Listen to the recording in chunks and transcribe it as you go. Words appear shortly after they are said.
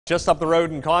Just up the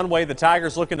road in Conway, the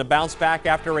Tigers looking to bounce back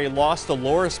after a loss to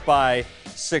Loris by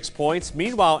 6 points.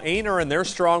 Meanwhile, Aynor and their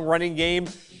strong running game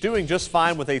doing just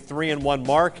fine with a 3-1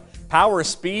 mark. Power,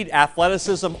 speed,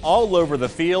 athleticism all over the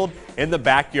field in the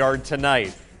backyard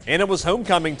tonight. And it was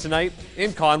homecoming tonight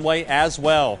in Conway as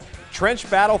well. Trench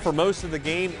battle for most of the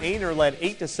game. Aynor led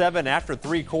 8-7 after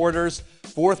 3 quarters.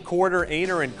 Fourth quarter,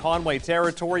 Aynor in Conway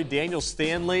territory. Daniel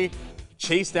Stanley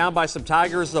chased down by some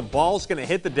Tigers. The ball's going to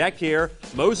hit the deck here.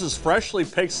 Moses Freshly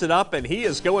picks it up, and he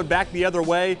is going back the other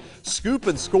way. Scoop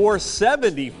and score,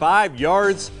 75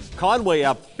 yards. Conway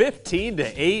up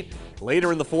 15-8.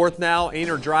 Later in the fourth now,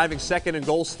 Aynor driving second and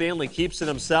goal. Stanley keeps it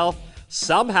himself.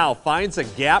 Somehow finds a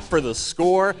gap for the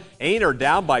score. Aynor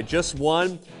down by just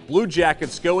 1. Blue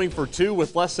Jackets going for 2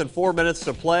 with less than 4 minutes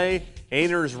to play.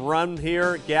 Aynor's run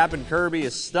here, Gavin Kirby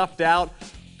is stuffed out.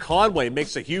 Conway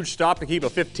makes a huge stop to keep a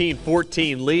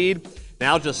 15-14 lead.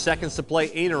 Now just seconds to play.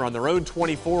 Aynor on their own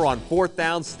 24 on 4th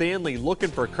down. Stanley looking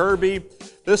for Kirby.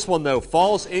 This one, though,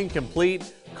 falls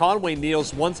incomplete. Conway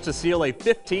kneels once to seal a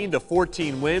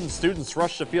 15-14 win. Students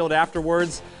rush the field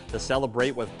afterwards to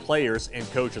celebrate with players and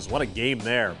coaches. What a game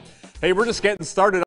there. Hey, we're just getting started.